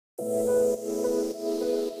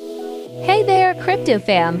there, Crypto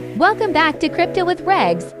fam! Welcome back to Crypto with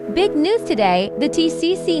Regs. Big news today, the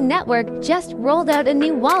TCC Network just rolled out a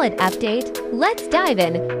new wallet update. Let's dive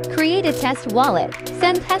in, create a test wallet,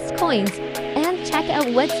 send test coins, and check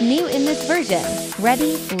out what's new in this version.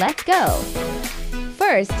 Ready? Let's go!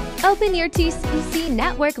 First, open your TCC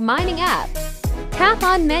Network mining app. Tap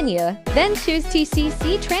on menu, then choose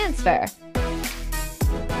TCC Transfer.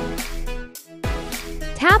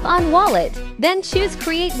 Tap on Wallet, then choose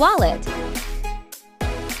Create Wallet.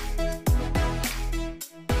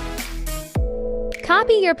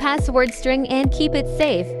 Copy your password string and keep it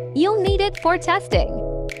safe. You'll need it for testing.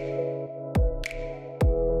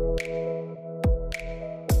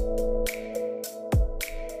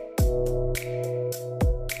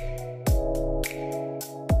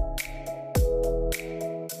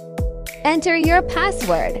 Enter your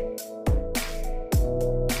password.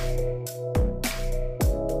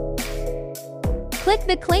 Click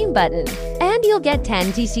the Claim button, and you'll get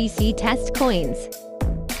 10 TCC test coins.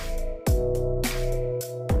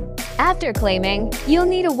 After claiming, you'll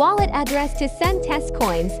need a wallet address to send test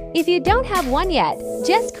coins. If you don't have one yet,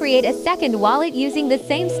 just create a second wallet using the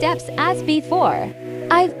same steps as before.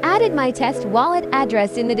 I've added my test wallet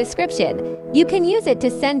address in the description. You can use it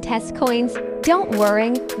to send test coins. Don't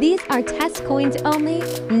worry, these are test coins only,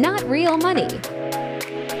 not real money.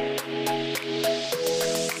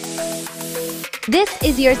 This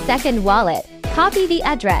is your second wallet. Copy the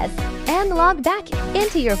address and log back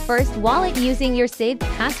into your first wallet using your saved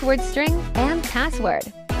password string and password.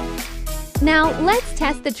 Now let's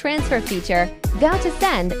test the transfer feature. Go to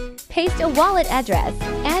Send, paste a wallet address,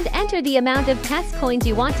 and enter the amount of test coins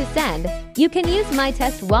you want to send. You can use my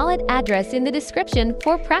test wallet address in the description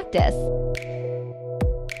for practice.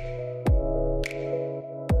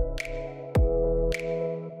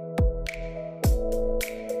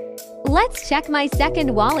 Let's check my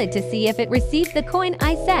second wallet to see if it received the coin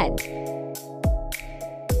I sent.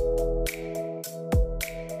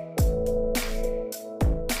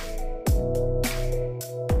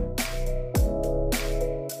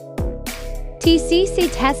 TCC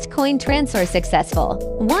test coin transfer successful.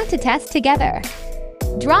 Want to test together?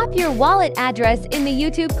 Drop your wallet address in the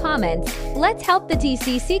YouTube comments. Let's help the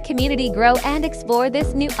TCC community grow and explore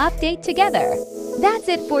this new update together. That's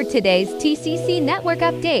it for today's TCC Network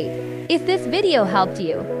update. If this video helped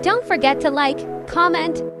you, don't forget to like,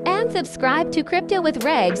 comment, and subscribe to Crypto with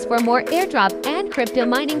Regs for more airdrop and crypto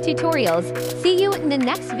mining tutorials. See you in the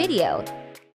next video.